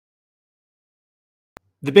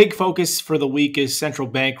The big focus for the week is central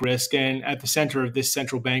bank risk, and at the center of this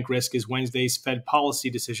central bank risk is Wednesday's Fed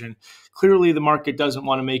policy decision. Clearly, the market doesn't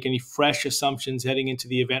want to make any fresh assumptions heading into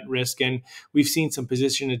the event risk, and we've seen some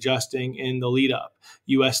position adjusting in the lead up.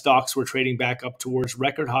 U.S. stocks were trading back up towards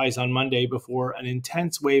record highs on Monday before an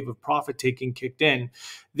intense wave of profit taking kicked in.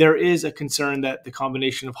 There is a concern that the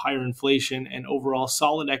combination of higher inflation and overall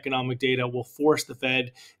solid economic data will force the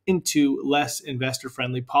Fed into less investor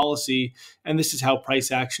friendly policy, and this is how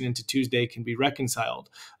price action into Tuesday can be reconciled.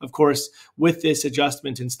 Of course, with this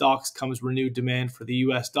adjustment in stocks comes renewed demand for the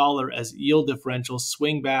US dollar as yield differentials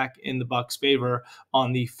swing back in the buck's favor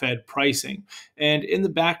on the Fed pricing. And in the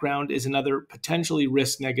background is another potentially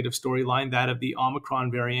risk negative storyline, that of the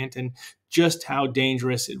Omicron variant, and just how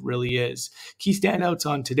dangerous it really is. Key standouts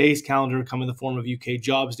on today's calendar come in the form of UK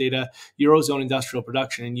jobs data, Eurozone industrial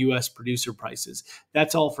production, and US producer prices.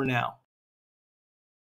 That's all for now.